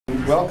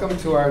Welcome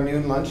to our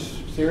noon lunch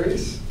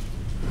series.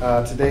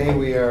 Today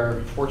we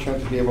are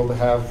fortunate to be able to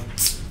have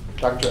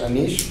Dr.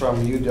 Aneesh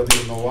from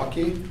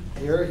UW-Milwaukee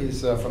here.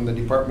 He's from the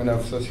Department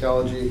of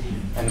Sociology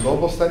and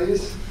Global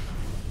Studies.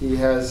 He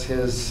has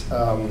his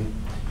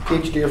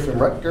PhD from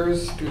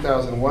Rutgers,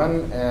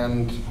 2001,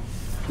 and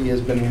he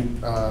has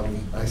been,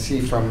 I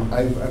see from,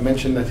 I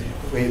mentioned that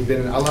we've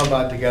been in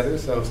Allahabad together,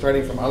 so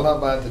starting from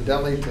Allahabad to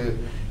Delhi to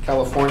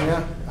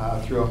California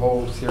through a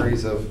whole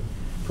series of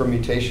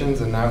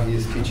permutations, and now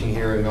he's teaching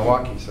here in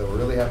Milwaukee, so we're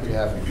really happy to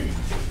have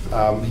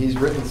him. He's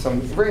written some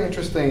very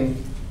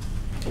interesting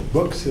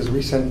books. His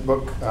recent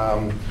book,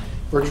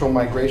 Virtual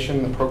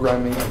Migration, The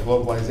Programming of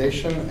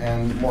Globalization,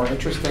 and more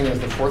interesting is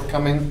the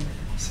forthcoming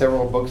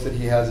several books that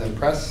he has in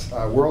press,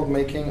 World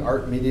Making,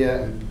 Art,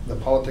 Media, and the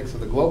Politics of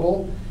the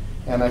Global.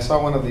 And I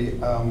saw one of the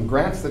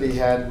grants that he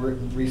had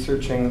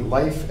researching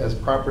life as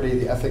property,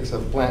 the ethics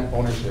of plant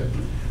ownership,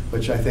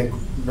 which I think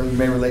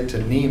may relate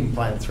to neem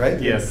plants, right?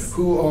 Yes.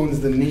 Who owns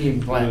the neem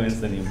plant? Who owns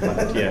the neem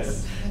plant,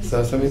 yes.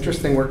 So some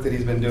interesting work that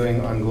he's been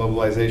doing on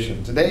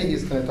globalization. Today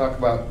he's going to talk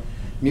about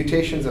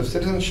mutations of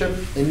citizenship,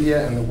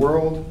 India and the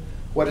world.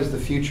 What is the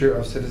future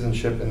of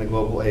citizenship in the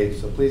global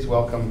age? So please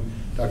welcome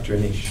Dr.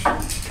 Aneesh.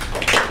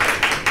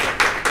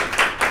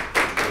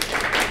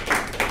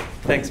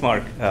 Thanks,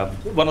 Mark.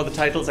 One of the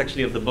titles,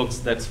 actually, of the books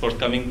that's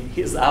forthcoming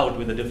is out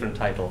with a different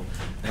title,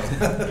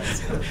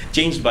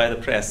 changed by the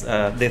press.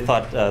 They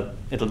thought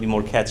it'll be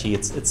more catchy.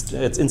 It's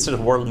instead of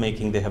world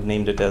making, they have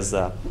named it as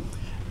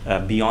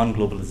Beyond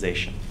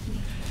Globalization.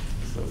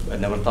 So I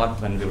never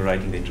thought when we were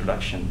writing the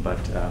introduction, but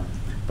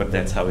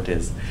that's how it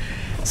is.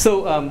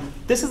 So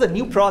this is a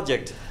new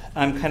project.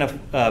 I'm kind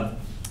of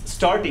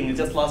starting.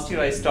 Just last year,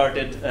 I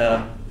started.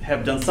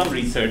 Have done some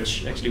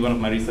research. Actually, one of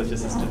my research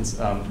assistants,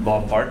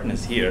 Bob Barton,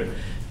 is here.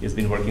 He's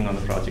been working on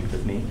the project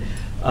with me.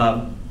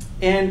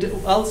 And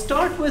I'll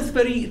start with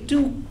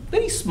two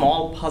very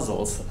small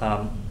puzzles.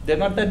 They're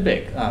not that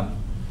big.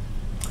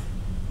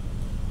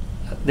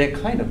 They're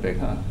kind of big,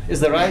 huh? Is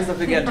the rise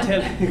of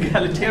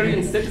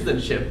egalitarian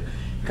citizenship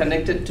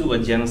connected to a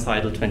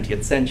genocidal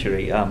 20th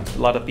century? A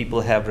lot of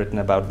people have written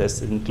about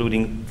this,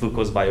 including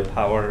Foucault's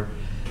Biopower,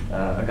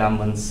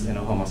 Agamben's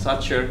Homo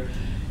Sacer.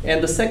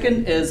 And the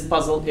second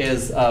puzzle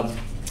is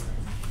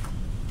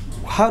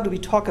how do we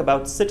talk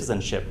about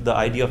citizenship, the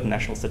idea of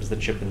national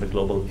citizenship in the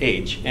global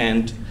age?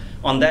 And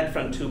on that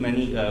front, too,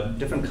 many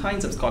different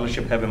kinds of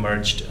scholarship have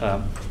emerged.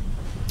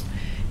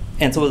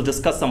 And so we'll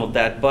discuss some of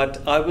that.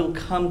 But I will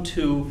come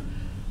to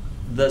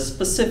the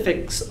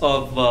specifics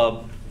of,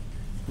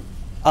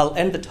 I'll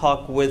end the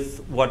talk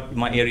with what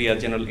my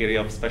general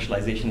area of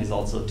specialization is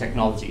also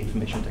technology,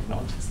 information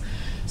technologies.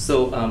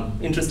 So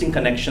interesting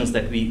connections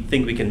that we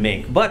think we can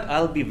make. But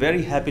I'll be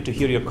very happy to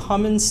hear your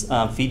comments,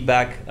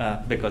 feedback,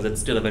 because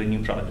it's still a very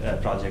new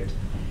project.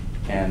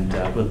 And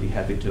we'll be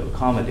happy to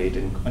accommodate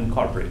and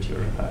incorporate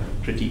your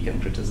critique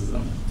and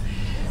criticism.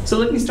 So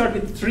let me start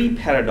with three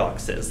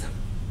paradoxes: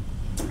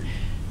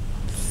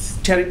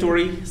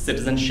 territory,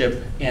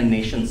 citizenship, and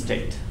nation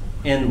state.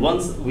 And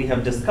once we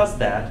have discussed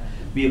that,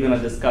 we are going to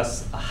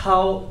discuss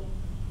how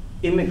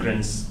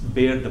immigrants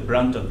bear the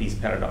brunt of these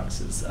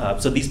paradoxes.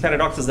 So these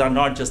paradoxes are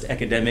not just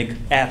academic,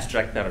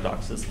 abstract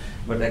paradoxes,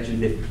 but actually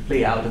they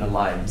play out in the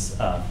lives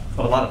of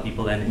a lot of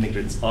people, and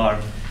immigrants are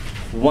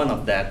one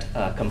of that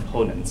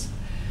components.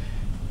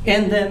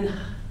 And then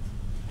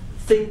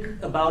think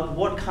about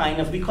what kind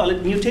of, we call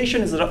it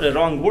mutation is the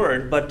wrong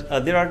word, but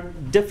there are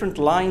different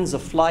lines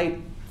of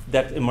flight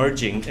that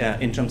emerging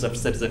in terms of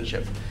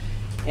citizenship.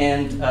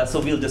 And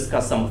so we'll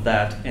discuss some of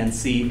that and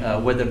see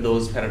whether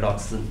those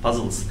paradoxes and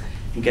puzzles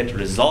get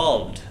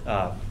resolved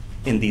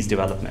in these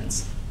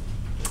developments.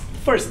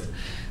 First,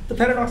 the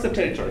paradox of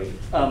territory.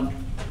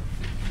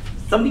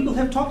 Some people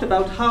have talked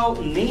about how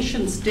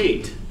nation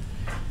state,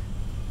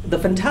 the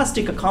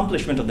fantastic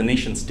accomplishment of the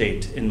nation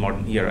state in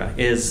modern era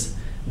is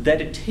that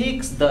it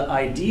takes the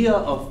idea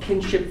of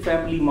kinship,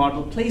 family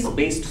model,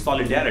 place-based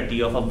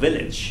solidarity of a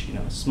village,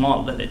 a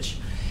small village,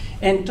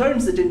 and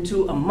turns it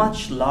into a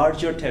much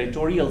larger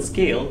territorial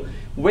scale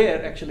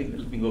where, actually,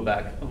 let me go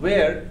back,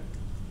 where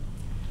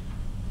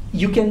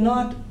you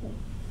cannot,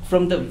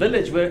 from the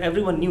village where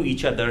everyone knew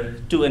each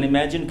other to an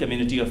imagined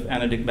community of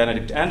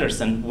Benedict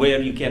Anderson, where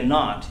you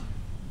cannot,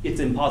 it's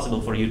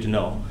impossible for you to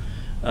know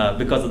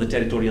because of the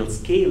territorial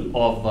scale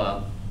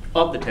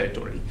of the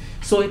territory.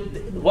 So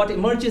what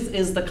emerges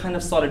is the kind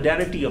of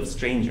solidarity of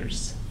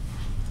strangers,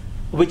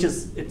 which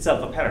is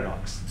itself a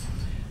paradox.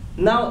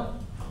 Now,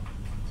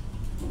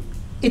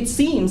 it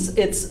seems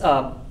it's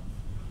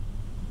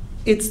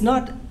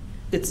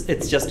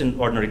just an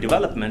ordinary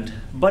development,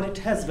 but it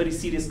has very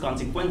serious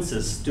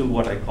consequences to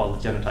what I call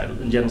the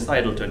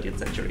genocidal 20th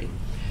century.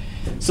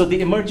 So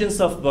the emergence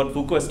of what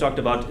Foucault has talked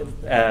about,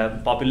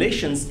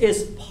 populations,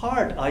 is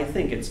part, I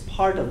think, it's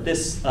part of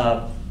this,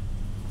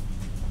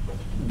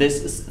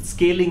 this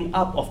scaling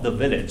up of the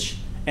village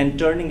and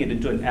turning it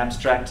into an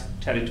abstract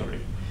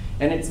territory.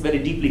 And it's very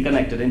deeply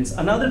connected. And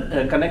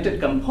another connected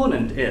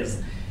component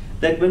is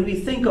that when we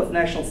think of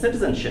national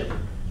citizenship,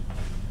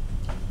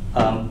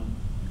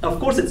 Of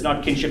course, it's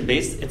not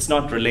kinship-based, it's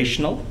not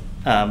relational,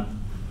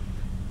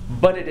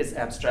 but it is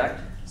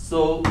abstract.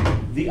 So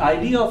the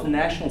idea of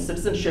national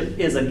citizenship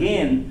is,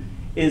 again,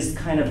 is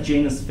kind of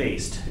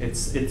Janus-faced.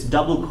 It's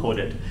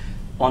double-coded.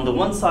 On the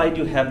one side,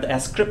 you have the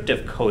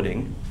ascriptive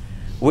coding,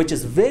 which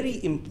is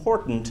very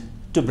important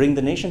to bring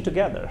the nation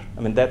together.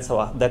 I mean, that's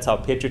how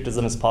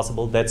patriotism is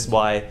possible. That's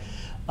why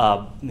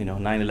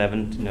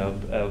 9/11,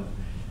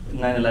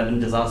 9/11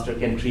 disaster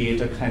can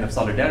create a kind of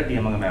solidarity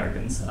among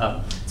Americans.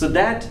 So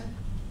that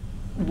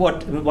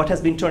what has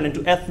been turned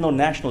into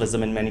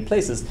ethno-nationalism in many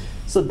places.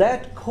 So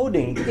that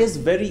coding has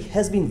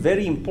been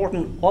very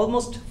important,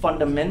 almost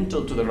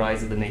fundamental to the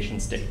rise of the nation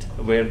state,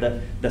 where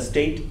the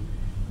state,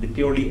 the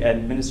purely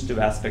administrative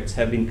aspects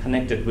have been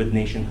connected with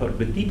nationhood,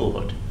 with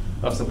peoplehood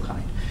of some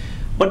kind.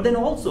 But then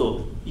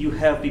also you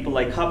have people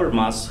like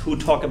Habermas who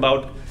talk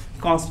about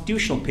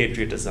constitutional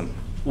patriotism,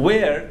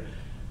 where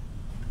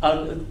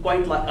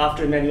quite like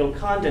after Immanuel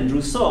Kant and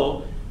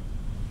Rousseau,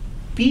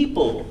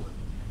 people's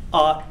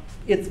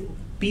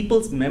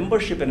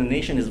membership in a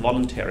nation is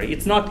voluntary.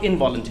 It's not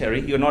involuntary.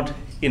 You're not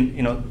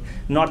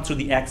not through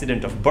the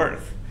accident of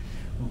birth,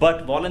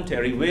 but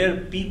voluntary, where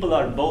people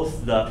are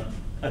both the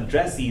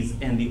addressees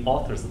and the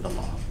authors of the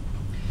law.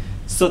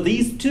 So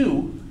these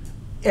two,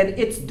 and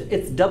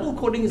it's double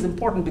coding is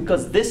important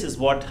because this is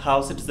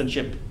how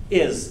citizenship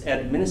is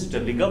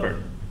administratively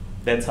governed.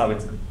 That's how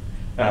it's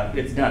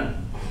done.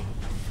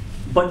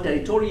 But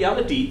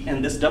territoriality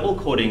and this double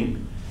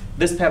coding,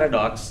 this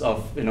paradox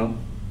of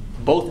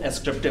both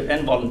ascriptive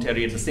and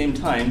voluntary at the same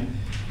time,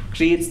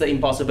 creates the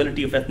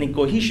impossibility of ethnic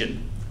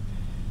cohesion.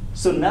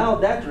 So now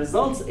that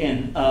results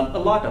in a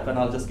lot of, and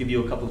I'll just give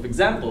you a couple of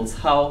examples,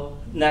 how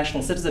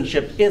national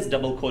citizenship is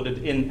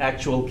double-coded in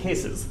actual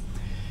cases.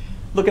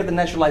 Look at the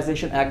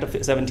Naturalization Act of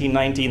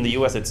 1790 in the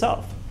US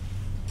itself.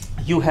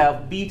 You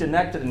have be it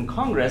enacted in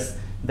Congress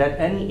that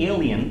any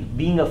alien,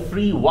 being a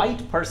free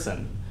white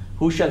person,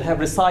 who shall have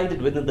resided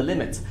within the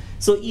limits.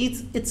 So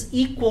it's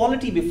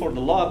equality before the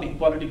law,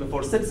 equality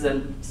before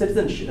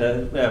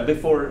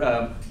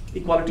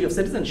equality of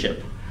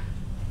citizenship.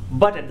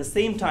 But at the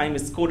same time,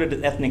 it's coded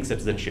as ethnic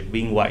citizenship,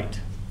 being white,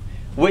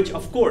 which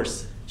of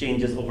course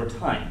changes over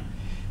time.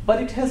 But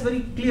it has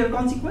very clear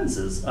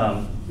consequences.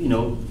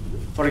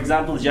 For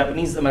example, the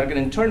Japanese American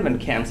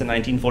internment camps in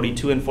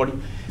 1942 and 40,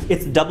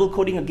 it's double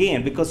coding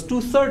again because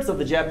 2/3 of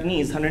the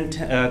Japanese,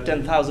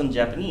 110,000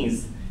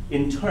 Japanese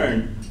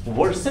interned,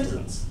 were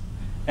citizens,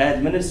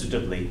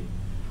 administratively,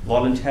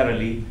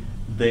 voluntarily,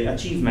 the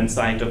achievement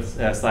side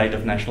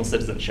of national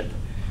citizenship.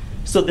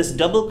 So this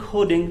double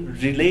coding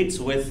relates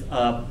with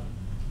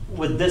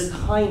this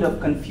kind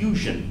of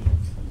confusion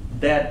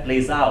that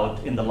plays out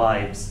in the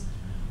lives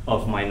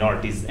of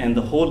minorities, and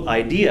the whole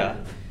idea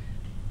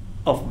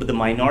of the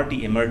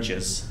minority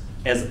emerges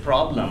as a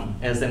problem,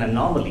 as an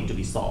anomaly to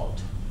be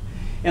solved.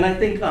 And I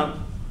think,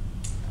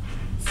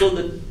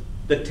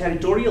 the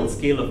territorial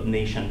scale of the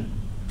nation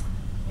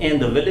and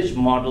the village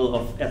model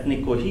of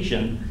ethnic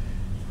cohesion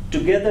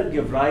together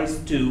give rise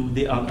to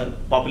the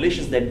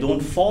populations that don't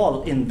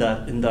fall in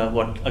the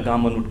what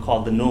Agamben would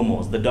call the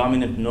nomos, the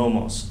dominant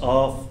nomos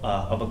of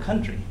a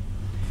country.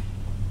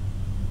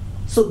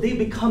 So they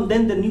become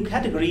then the new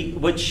category,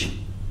 which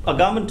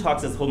Agamben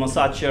talks as homo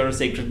sacer,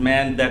 sacred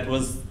man, that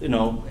was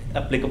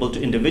applicable to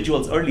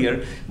individuals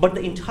earlier, but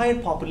the entire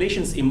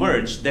populations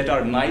emerge that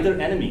are neither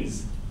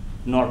enemies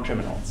nor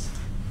criminals.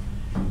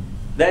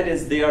 That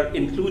is, they are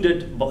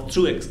included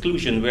through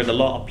exclusion, where the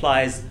law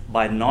applies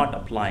by not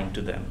applying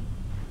to them.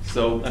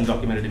 So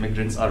undocumented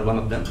immigrants are one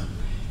of them.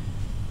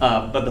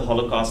 But the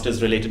Holocaust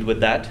is related with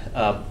that,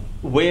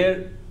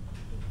 where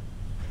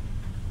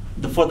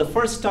for the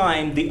first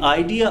time, the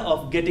idea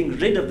of getting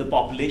rid of the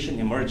population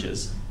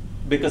emerges,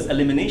 because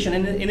elimination,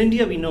 in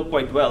India we know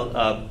quite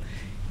well,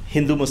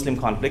 Hindu-Muslim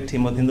conflict,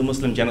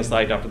 Hindu-Muslim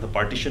genocide after the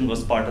partition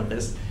was part of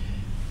this,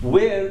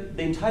 where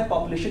the entire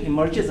population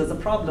emerges as a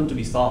problem to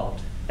be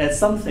solved, as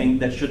something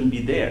that shouldn't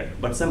be there,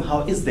 but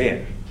somehow is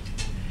there.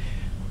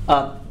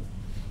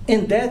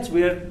 And that's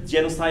where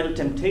genocidal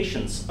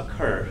temptations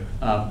occur,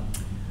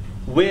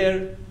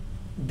 where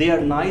they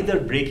are neither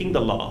breaking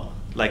the law,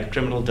 like a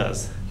criminal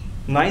does,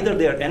 neither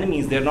they are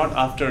enemies, they're not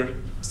after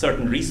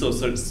certain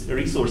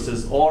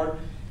resources or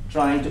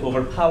trying to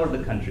overpower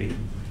the country,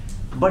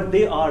 but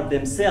they are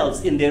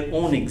themselves, in their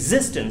own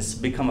existence,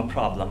 become a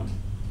problem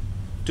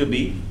to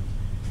be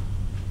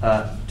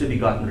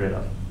gotten rid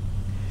of.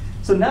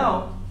 So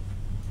now,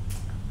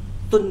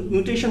 the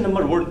mutation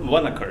number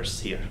one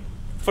occurs here.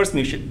 First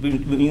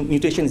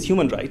mutation is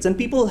human rights, and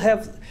people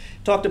have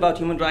talked about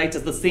human rights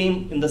as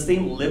in the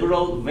same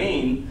liberal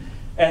vein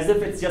as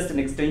if it's just an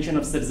extension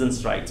of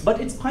citizens' rights.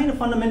 But it's kind of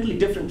fundamentally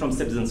different from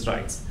citizens'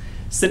 rights.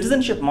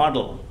 Citizenship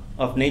model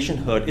of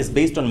nationhood is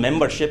based on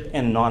membership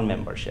and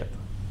non-membership.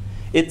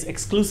 It's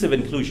exclusive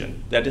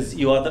inclusion. That is,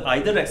 you are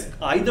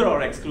either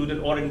are excluded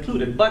or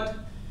included, but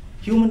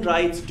human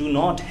rights do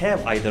not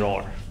have either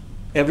or.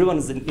 Everyone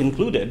is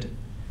included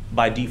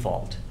by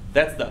default.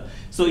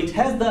 So it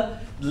has the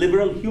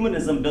liberal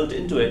humanism built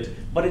into it,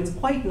 but it's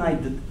quite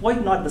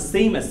not the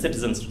same as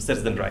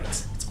citizen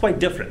rights. It's quite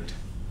different.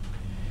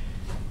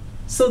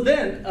 So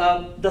then,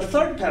 the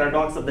third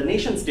paradox of the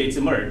nation states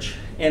emerge,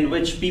 in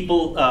which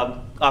people,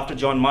 after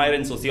John Mayer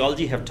in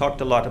sociology, have talked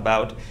a lot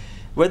about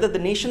whether the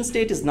nation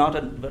state is not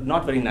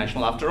very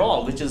national after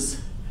all, which is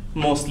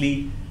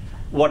mostly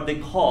what they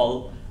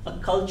call a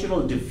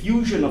cultural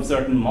diffusion of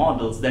certain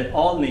models that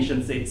all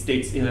nation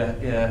states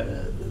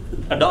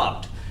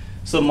adopt.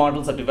 So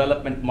models of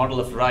development,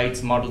 model of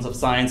rights, models of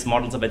science,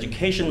 models of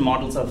education,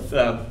 models of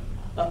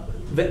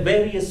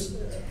various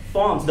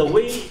forms. The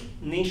way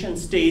nation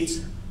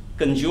states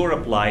conjure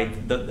up life,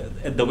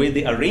 the way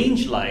they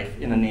arrange life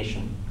in a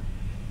nation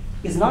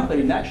is not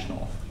very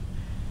national.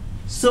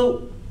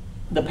 So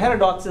the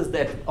paradox is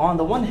that on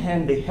the one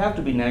hand, they have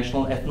to be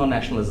national,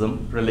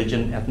 ethno-nationalism,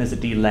 religion,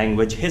 ethnicity,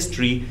 language,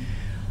 history,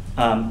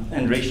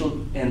 and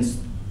racial, and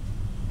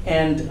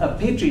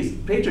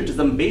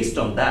patriotism based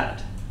on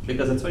that,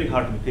 because it's very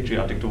hard to be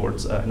patriotic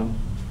towards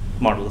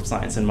models of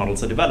science and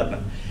models of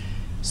development.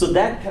 So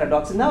that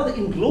paradox, and now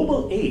in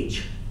global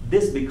age,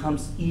 this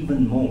becomes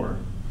even more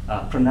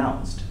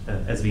pronounced,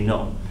 as we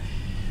know.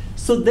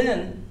 So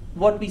then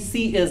what we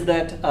see is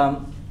that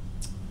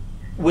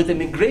with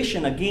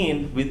immigration,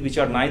 again, which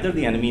are neither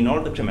the enemy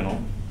nor the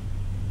criminal,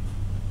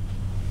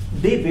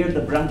 they bear the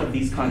brunt of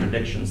these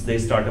contradictions. They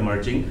start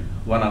emerging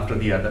one after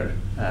the other.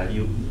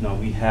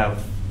 We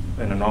have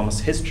an enormous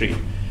history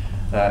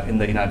in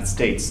the United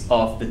States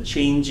of the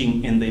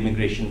changes in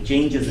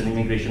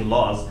immigration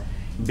laws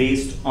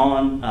based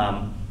on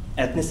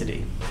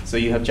ethnicity. So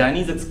you have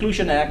Chinese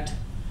Exclusion Act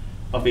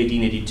of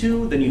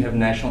 1882, then you have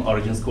National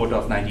Origins Quota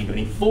of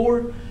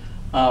 1924,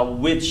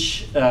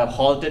 which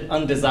halted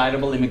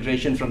undesirable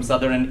immigration from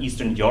Southern and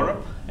Eastern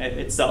Europe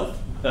itself.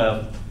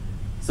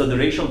 So the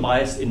racial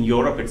bias in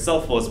Europe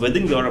itself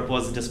within Europe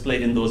was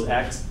displayed in those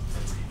acts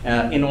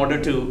in order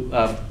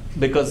to,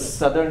 because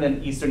Southern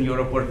and Eastern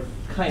Europe were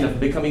kind of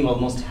becoming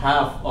almost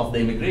half of the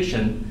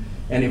immigration,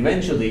 and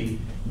eventually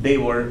they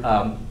were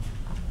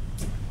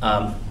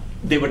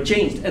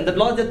changed. And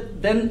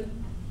the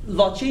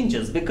law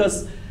changes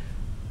because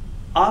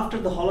after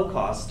the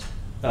Holocaust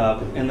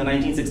and the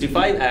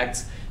 1965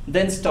 acts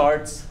then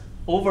starts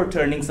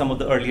overturning some of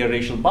the earlier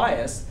racial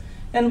bias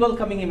and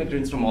welcoming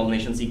immigrants from all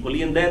nations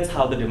equally, and that's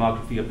how the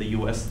demography of the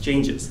US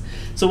changes.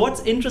 So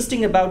what's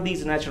interesting about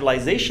these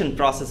naturalization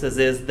processes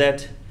is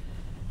that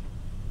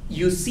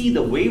you see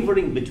the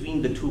wavering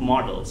between the two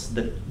models,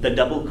 the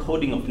double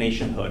coding of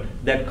nationhood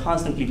that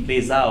constantly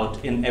plays out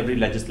in every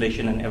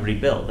legislation and every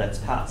bill that's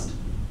passed.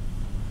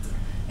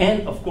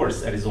 And of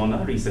course,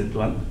 Arizona, recent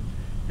one,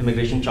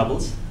 immigration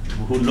troubles,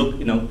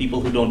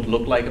 people who don't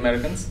look like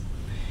Americans.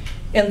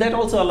 And that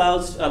also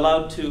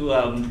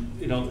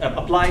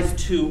applies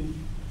to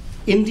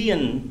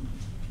Indian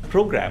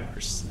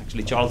programmers.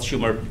 Actually, Charles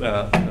Schumer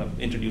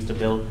introduced a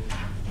bill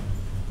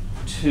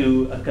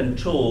to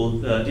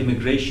control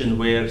immigration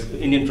where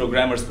Indian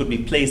programmers could be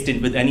placed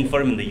in with any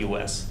firm in the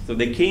US. So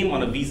they came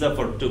on a visa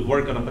to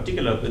work on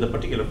with a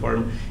particular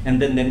firm, and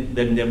then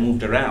they're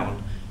moved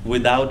around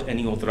without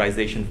any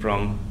authorization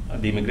from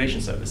the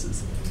immigration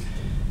services.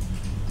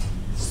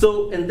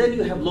 So, and then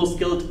you have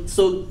low-skilled,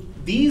 so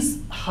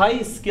these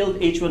high-skilled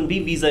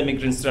H-1B visa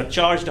immigrants are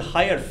charged a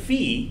higher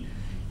fee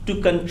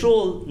to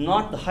control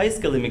not the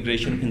high-skilled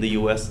immigration in the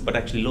US, but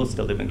actually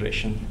low-skilled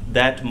immigration.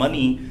 That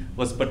money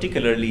was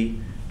particularly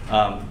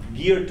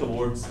geared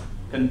towards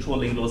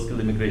controlling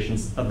low-skilled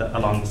immigrations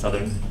along the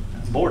southern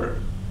border.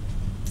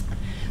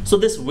 So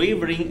this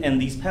wavering and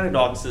these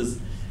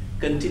paradoxes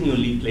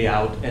continually play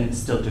out, and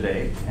still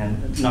today,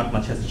 and not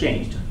much has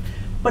changed.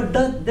 But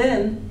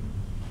then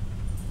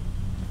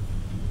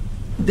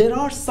there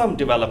are some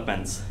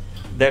developments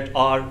that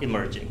are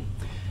emerging.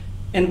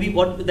 And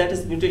that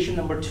is mutation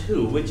number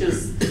 2, which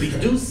is we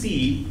do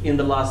see in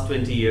the last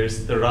 20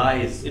 years the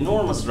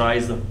enormous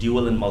rise of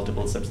dual and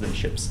multiple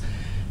citizenships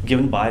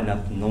given by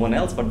no one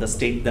else but the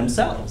state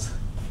themselves.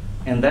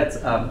 And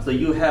that's, so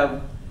you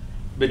have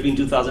between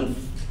 2000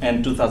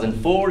 and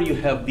 2004, you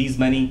have these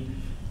many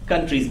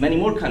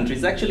more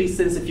countries. Actually,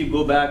 since if you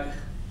go back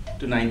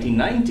to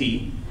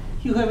 1990,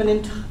 you have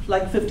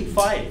like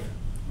 55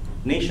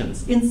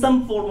 nations in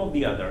some form or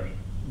the other.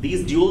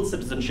 These dual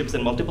citizenships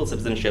and multiple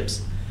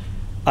citizenships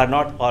are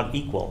not all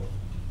equal,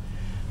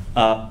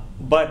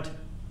 but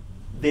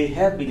they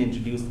have been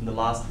introduced in the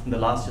last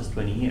just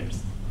 20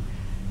 years.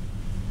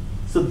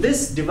 So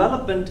this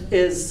development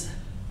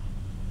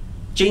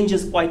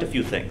changes quite a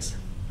few things.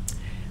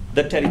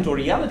 The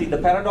territoriality, the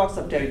paradox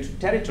of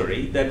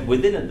territory, that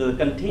within the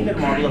container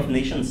model of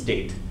nation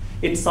state,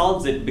 it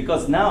solves it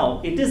because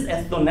now it is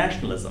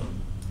ethno-nationalism.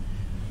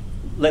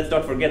 Let's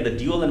not forget that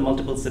dual and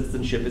multiple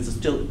citizenship is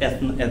still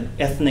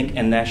ethnic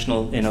and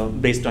national,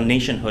 based on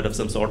nationhood of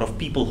some sort, of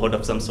peoplehood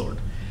of some sort.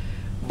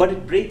 But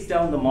it breaks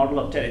down the model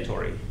of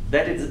territory.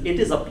 That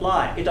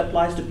it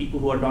applies to people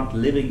who are not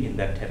living in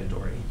that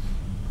territory.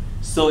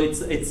 So it's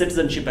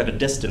citizenship at a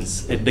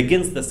distance. It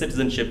begins the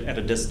citizenship at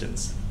a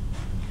distance.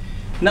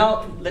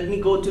 Now, let me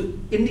go to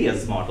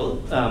India's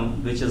model,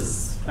 which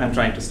I'm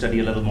trying to study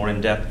a little more in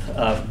depth.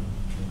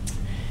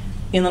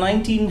 In the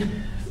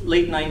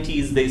late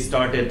 90s, they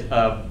started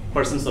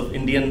persons of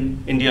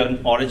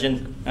Indian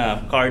origin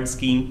card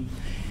scheme.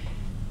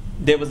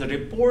 There was a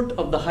report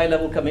of the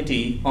high-level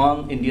committee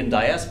on Indian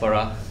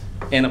diaspora,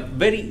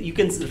 and you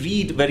can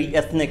read very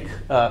ethnic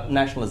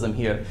nationalism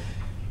here.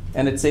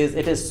 And it says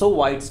it is so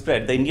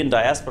widespread, the Indian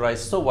diaspora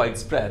is so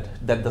widespread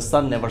that the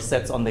sun never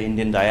sets on the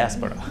Indian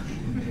diaspora.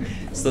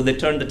 So they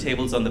turned the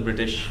tables on the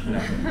British,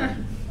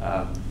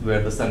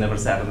 where the sun never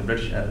sat on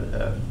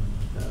the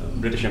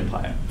British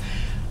Empire.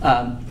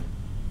 And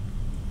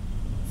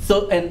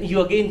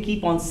you again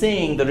keep on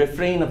saying the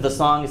refrain of the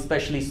song,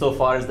 especially so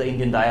far as the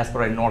Indian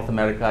diaspora in North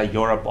America,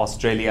 Europe,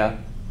 Australia,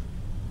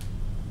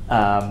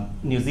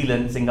 New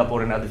Zealand,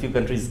 Singapore, and other few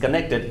countries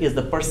connected, is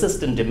the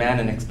persistent demand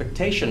and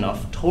expectation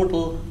of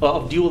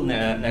dual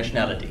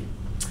nationality.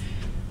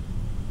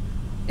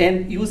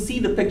 And you see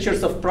the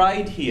pictures of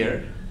pride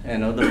here.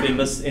 The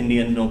famous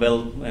Indian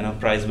Nobel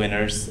Prize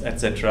winners,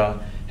 etc.,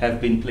 have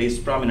been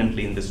placed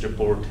prominently in this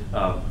report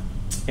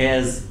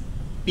as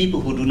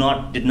people who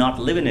did not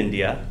live in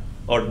India,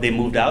 or they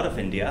moved out of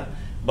India,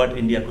 but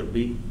India could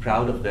be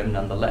proud of them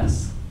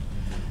nonetheless.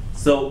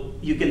 So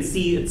you can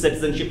see its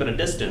citizenship at a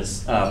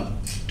distance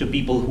to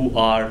people who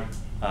are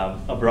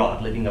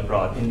abroad, living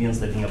abroad, Indians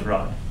living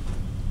abroad.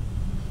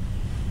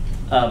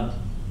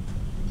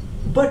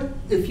 But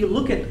if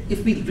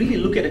we really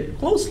look at it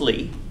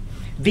closely,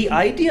 the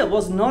idea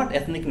was not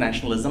ethnic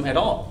nationalism at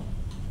all.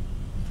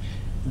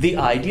 The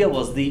idea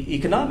was the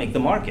economic, the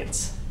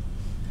markets.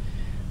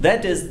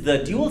 That is, the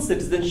dual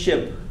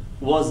citizenship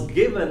was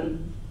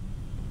given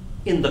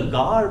in the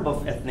garb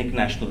of ethnic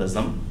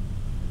nationalism,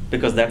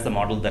 because that's the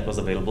model that was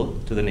available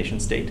to the nation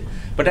state.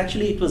 But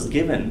actually it was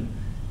given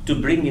to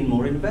bring in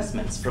more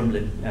investments from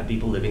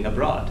people living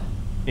abroad,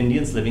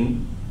 Indians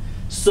living.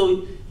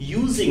 So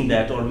using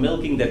that or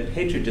milking that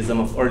patriotism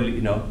of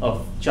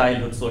of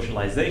childhood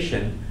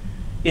socialization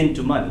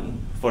into money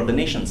for the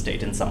nation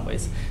state in some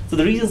ways. So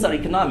the reasons are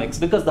economics,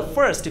 because the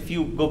first, if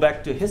you go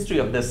back to history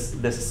of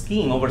this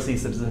scheme,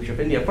 Overseas Citizenship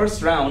India,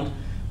 first round,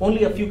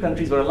 only a few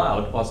countries were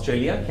allowed: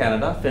 Australia,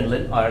 Canada,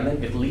 Finland,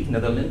 Ireland, Italy,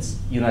 Netherlands,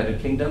 United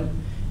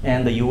Kingdom,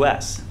 and the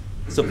US.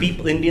 So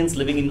Indians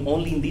living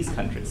only in these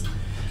countries.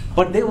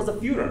 But there was a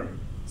furor.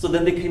 So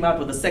then they came out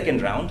with the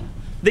second round.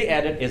 They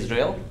added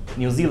Israel,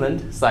 New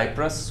Zealand,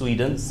 Cyprus,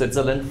 Sweden,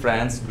 Switzerland,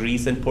 France,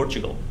 Greece, and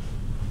Portugal.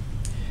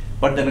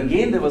 But then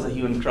again, there was a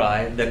hue and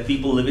cry that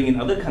people living in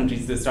other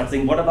countries, they start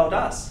saying, what about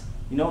us?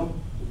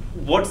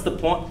 What's the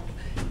point?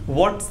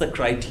 What's the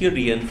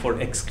criterion for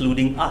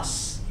excluding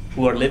us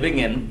who are living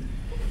in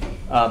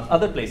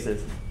other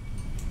places?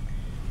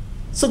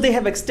 So they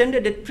have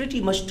extended it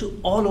pretty much to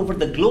all over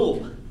the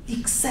globe,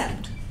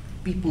 except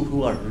people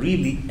who are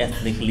really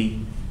ethnically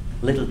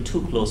little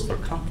too close for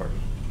comfort.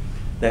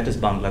 That is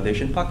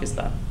Bangladesh and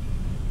Pakistan.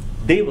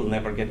 They will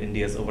never get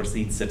India's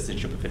overseas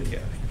citizenship of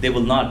India. They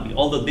will not be,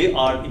 although they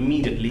are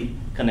immediately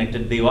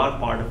connected. They are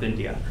part of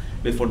India.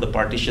 Before the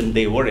partition,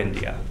 they were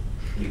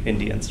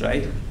Indians,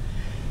 right?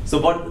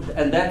 So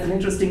and that's an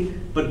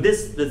interesting, but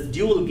this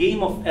dual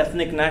game of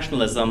ethnic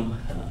nationalism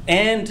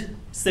and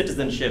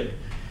citizenship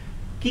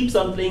keeps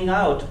on playing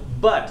out,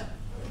 but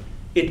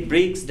it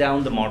breaks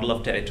down the model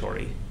of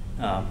territory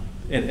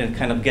and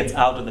kind of gets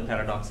out of the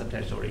paradox of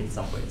territory in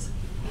some ways.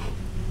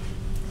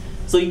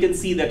 So you can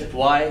see that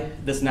why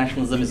this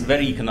nationalism is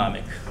very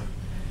economic.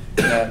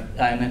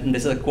 And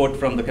this is a quote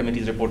from the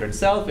committee's report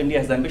itself. India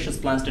has ambitious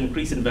plans to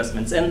increase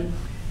investments. And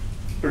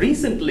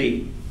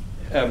recently,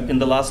 in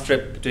the last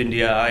trip to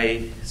India,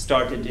 I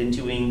started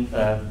interviewing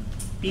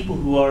people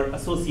who are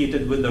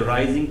associated with the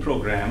Rising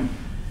program.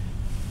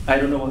 I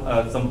don't know,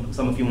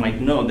 some of you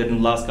might know that in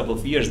the last couple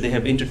of years, they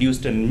have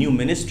introduced a new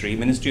ministry,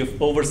 Ministry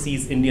of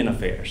Overseas Indian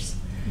Affairs,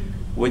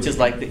 which is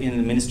like the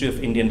Ministry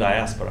of Indian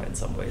Diaspora in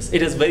some ways.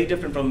 It is very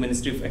different from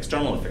Ministry of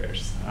External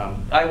Affairs.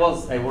 I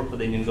worked with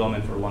the Indian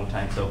government for a long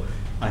time, so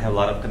I have a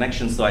lot of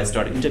connections, so I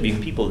started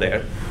interviewing people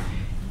there.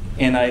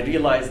 And I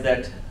realized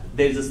that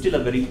there's still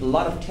a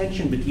lot of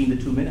tension between the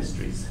two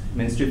ministries.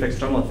 Ministry of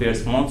External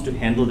Affairs wants to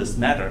handle this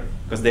matter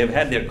because they've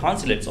had their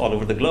consulates all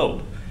over the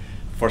globe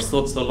for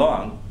so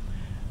long.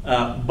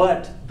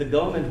 But the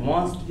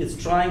government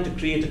is trying to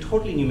create a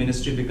totally new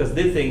ministry because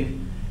they think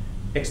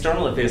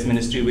External Affairs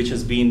Ministry, which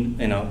has been,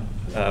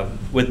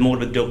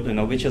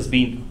 which has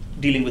been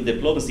dealing with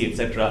diplomacy,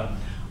 etc.,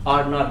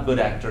 are not good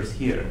actors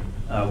here.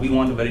 We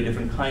want a very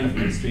different kind of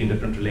ministry and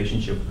different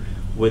relationship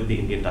with the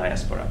Indian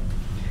diaspora.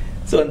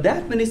 So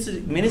that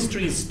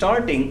ministry is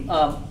starting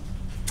a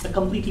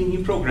completely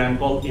new program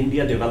called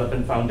India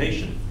Development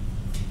Foundation.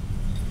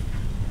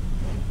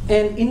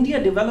 And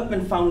India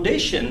Development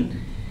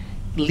Foundation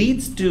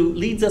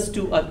leads us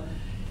to a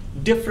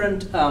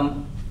different,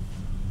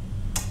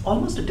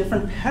 almost a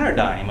different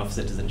paradigm of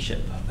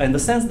citizenship, in the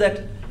sense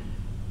that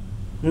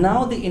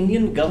now the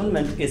Indian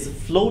government is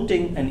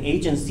floating an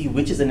agency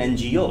which is an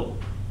NGO.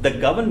 The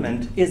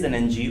government is an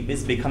NGO,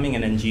 is becoming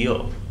an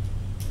NGO,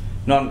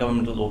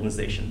 non-governmental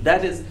organization.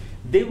 That is,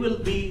 they will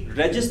be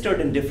registered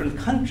in different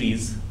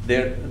countries.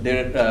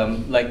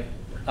 Like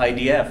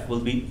IDF will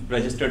be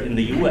registered in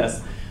the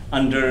US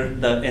under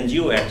the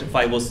NGO Act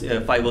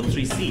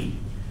 503C.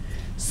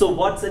 So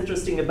what's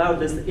interesting about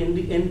this,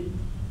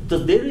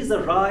 there is a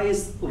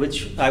rise,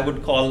 which I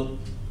would call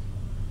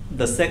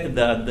the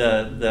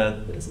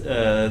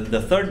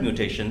third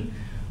mutation,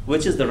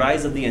 which is the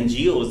rise of the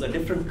NGOs, a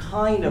different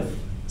kind of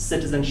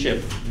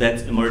citizenship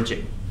that's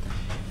emerging.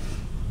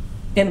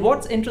 And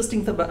what's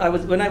interesting,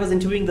 when I was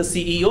interviewing the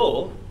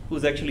CEO,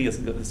 who's actually a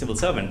civil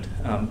servant,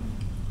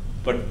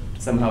 but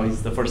somehow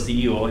he's the first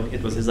CEO,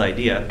 it was his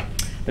idea,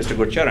 Mr.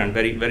 Gurcharan,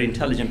 very, very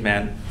intelligent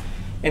man.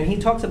 And he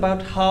talks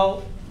about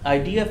how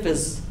IDF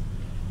is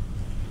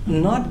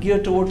not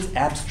geared towards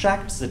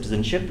abstract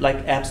citizenship,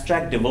 like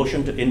abstract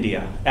devotion to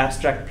India,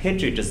 abstract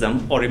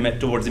patriotism, or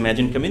towards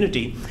imagined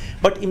community,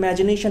 but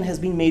imagination has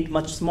been made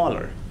much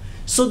smaller.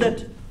 So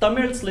that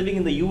Tamils living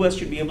in the US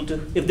should be able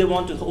to, if they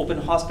want to open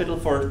a hospital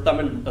for a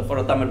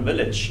Tamil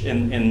village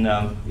in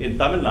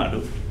Tamil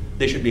Nadu,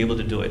 they should be able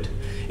to do it.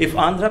 If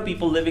Andhra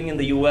people living in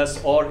the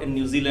US or in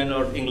New Zealand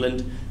or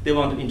England, they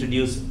want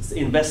to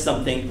invest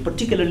something,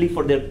 particularly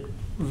for their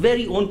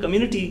very own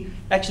community,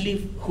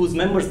 actually whose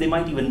members they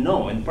might even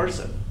know in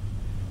person,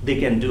 they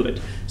can do it.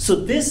 So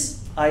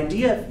this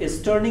idea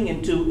is turning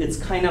into, it's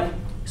kind of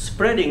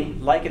spreading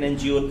like an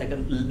NGO, like a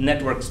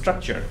network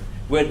structure,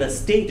 where the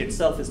state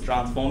itself is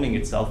transforming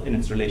itself in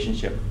its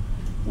relationship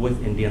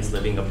with Indians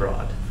living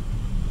abroad.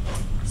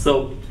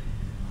 So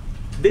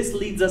this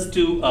leads us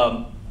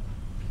to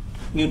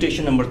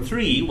mutation number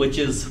 3, which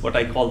is what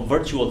I call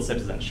virtual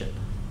citizenship.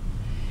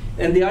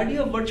 And the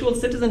idea of virtual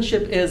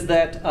citizenship is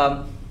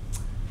that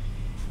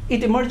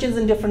it emerges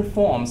in different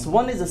forms.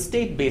 One is a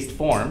state-based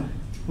form,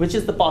 which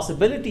is the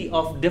possibility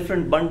of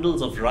different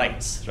bundles of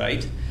rights,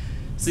 right?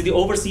 So the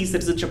Overseas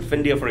Citizenship of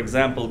India, for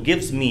example,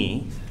 gives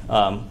me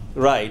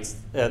rights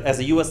as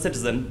a US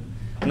citizen.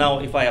 Now,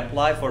 if I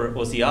apply for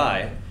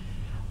OCI,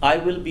 I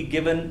will be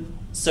given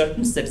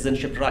certain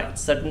citizenship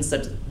rights,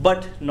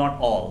 but not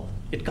all.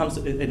 It comes,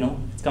 it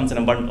comes in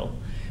a bundle.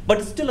 But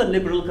it's still a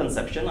liberal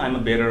conception. I'm a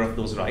bearer of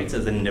those rights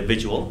as an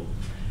individual.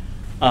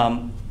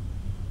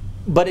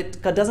 But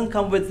it doesn't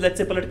come with, let's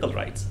say, political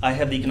rights. I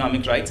have the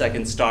economic rights. I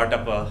can start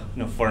up a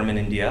firm in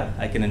India.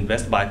 I can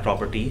invest, buy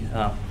property,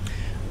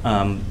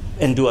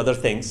 and do other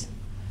things.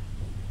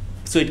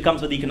 So it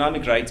comes with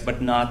economic rights,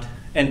 but not,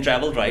 and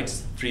travel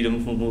rights, freedom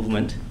of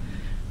movement.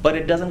 But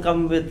it doesn't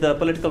come with the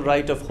political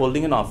right of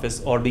holding an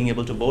office or being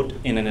able to vote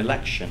in an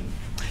election.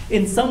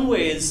 In some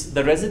ways,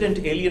 the resident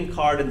alien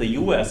card in the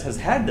US has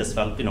had this,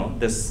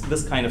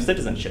 this kind of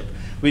citizenship.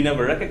 We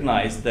never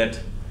recognized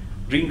that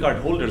green card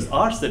holders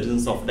are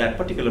citizens of that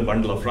particular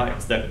bundle of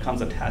rights that comes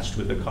attached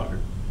with the card.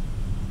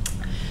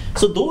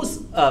 So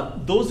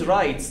those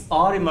rights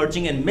are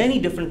emerging in many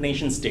different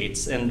nation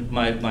states, and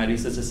my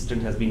research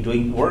assistant has been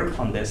doing work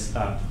on this,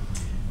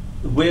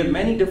 where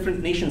many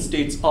different nation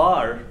states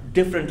are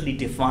differently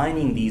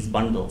defining these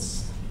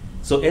bundles.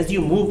 So as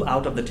you move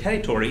out of the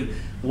territory,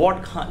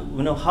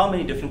 how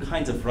many different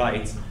kinds of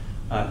rights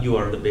you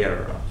are the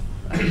bearer of.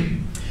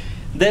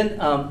 Then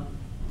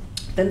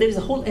there is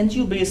a whole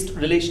NGO-based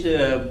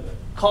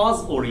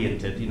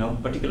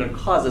cause-oriented, particular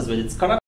causes, whether it's corruption,